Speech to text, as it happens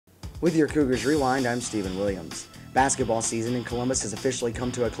With your Cougars Rewind, I'm Stephen Williams. Basketball season in Columbus has officially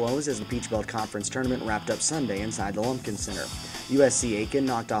come to a close as the Peach Belt Conference tournament wrapped up Sunday inside the Lumpkin Center. USC Aiken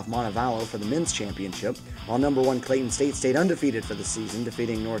knocked off Montevallo for the men's championship, while number 1 Clayton State stayed undefeated for the season,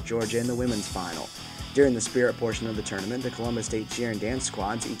 defeating North Georgia in the women's final. During the spirit portion of the tournament, the Columbus State cheer and dance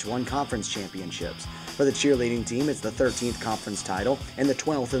squads each won conference championships. For the cheerleading team, it's the 13th conference title and the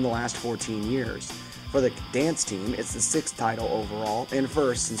 12th in the last 14 years. For the dance team, it's the 6th title overall and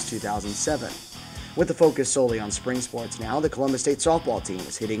first since 2007. With the focus solely on spring sports now, the Columbus State softball team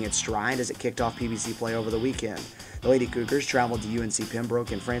is hitting its stride as it kicked off PBC play over the weekend. The Lady Cougars traveled to UNC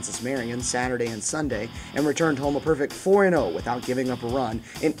Pembroke and Francis Marion Saturday and Sunday and returned home a perfect 4-0 without giving up a run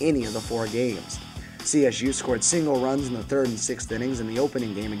in any of the 4 games. CSU scored single runs in the 3rd and 6th innings in the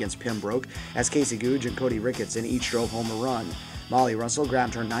opening game against Pembroke as Casey Googe and Cody Ricketson each drove home a run. Molly Russell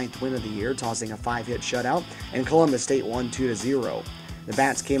grabbed her 9th win of the year, tossing a 5-hit shutout, and Columbus State won 2-0. The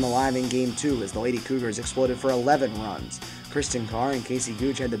Bats came alive in Game 2 as the Lady Cougars exploded for 11 runs. Kristen Carr and Casey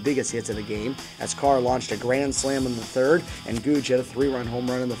Googe had the biggest hits of the game as Carr launched a grand slam in the 3rd and Googe had a 3-run home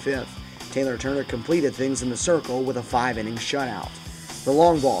run in the 5th. Taylor Turner completed things in the circle with a 5-inning shutout. The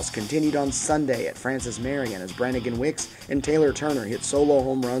long balls continued on Sunday at Francis Marion as Brannigan Wicks and Taylor Turner hit solo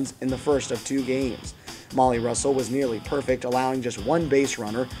home runs in the first of 2 games. Molly Russell was nearly perfect, allowing just 1 base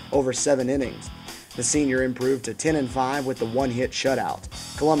runner over 7 innings. The senior improved to 10-5 with the 1-hit shutout.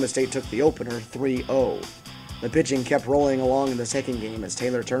 Columbus State took the opener 3-0. The pitching kept rolling along in the second game as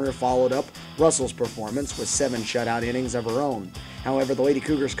Taylor Turner followed up Russell's performance with 7 shutout innings of her own. However, the Lady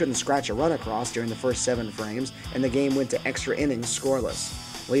Cougars couldn't scratch a run across during the first 7 frames, and the game went to extra innings scoreless.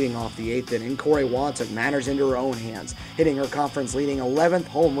 Leading off the 8th inning, Corey Watt took matters into her own hands, hitting her conference-leading 11th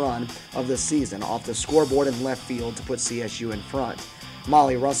home run of the season off the scoreboard in left field to put CSU in front.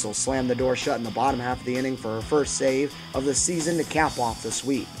 Molly Russell slammed the door shut in the bottom half of the inning for her first save of the season to cap off the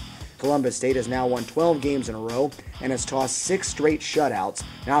sweep. Columbus State has now won 12 games in a row and has tossed 6 straight shutouts,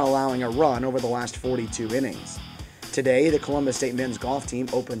 not allowing a run over the last 42 innings. Today, the Columbus State men's golf team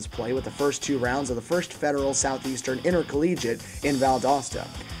opens play with the first 2 rounds of the First Federal Southeastern Intercollegiate in Valdosta.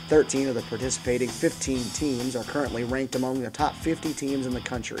 13 of the participating 15 teams are currently ranked among the top 50 teams in the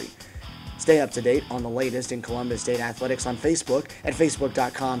country. Stay up to date on the latest in Columbus State athletics on Facebook at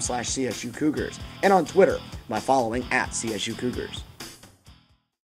facebook.com/CSU Cougars and on Twitter by following @CSU Cougars.